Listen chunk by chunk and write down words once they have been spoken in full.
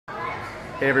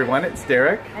Hey everyone, it's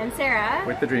Derek and Sarah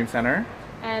with the Dream Center.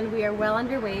 And we are well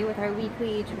underway with our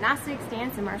weekly gymnastics,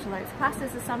 dance, and martial arts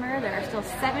classes this summer. There are still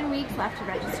 7 weeks left to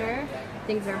register.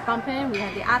 Things are bumping. We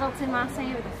had the adults in last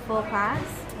night with a full class.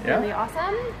 Yeah. Really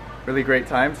awesome. Really great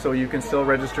time. So you can still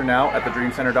register now at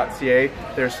thedreamcenter.ca.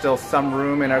 There's still some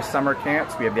room in our summer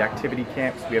camps. We have the activity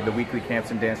camps. We have the weekly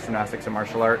camps in dance, gymnastics, and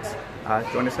martial arts.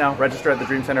 Join us now. Register at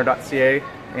thedreamcenter.ca,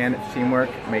 and teamwork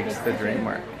makes the dream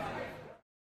work.